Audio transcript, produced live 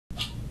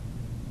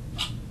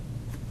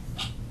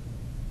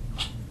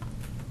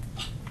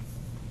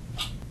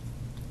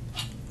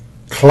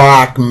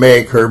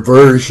Clockmaker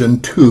version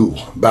 2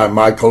 by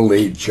Michael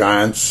Lee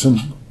Johnson.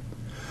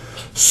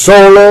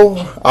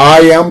 Solo, I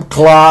am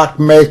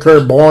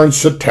Clockmaker, born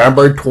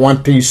September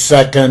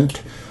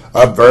 22nd,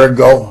 a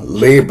Virgo,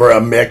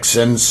 Libra mix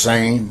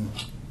insane.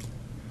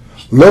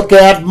 Look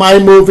at my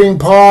moving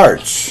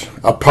parts,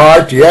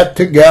 apart yet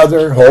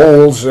together,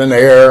 holes in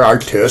air,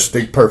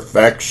 artistic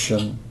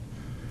perfection,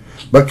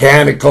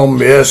 mechanical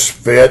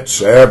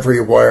misfits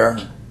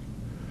everywhere.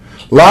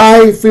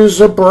 Life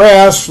is a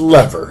brass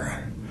lever,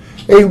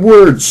 a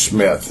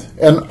wordsmith,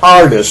 an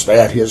artist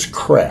at his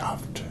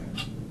craft.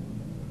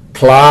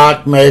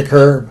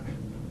 Clockmaker,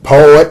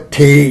 poet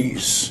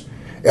tease,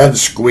 and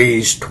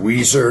squeeze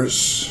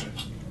tweezers.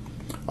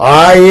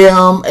 I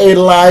am a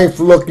life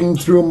looking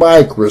through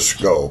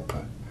microscope,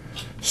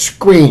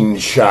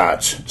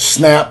 screenshots,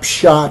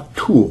 snapshot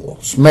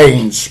tools,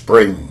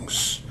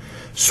 mainsprings,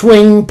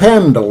 swing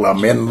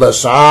pendulum,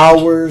 endless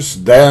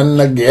hours, then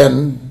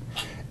again,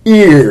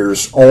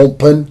 ears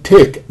open,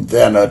 tick,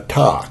 then a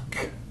talk.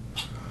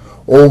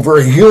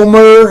 Over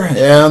humor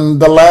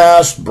and the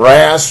last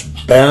brass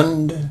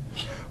bend,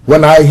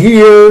 when I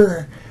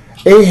hear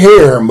a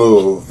hair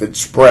move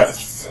its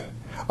breath,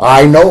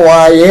 I know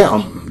I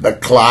am the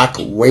clock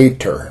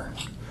waiter.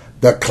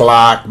 The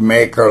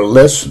clockmaker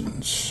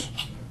listens,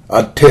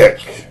 a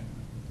tick,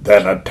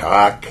 then a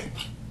talk.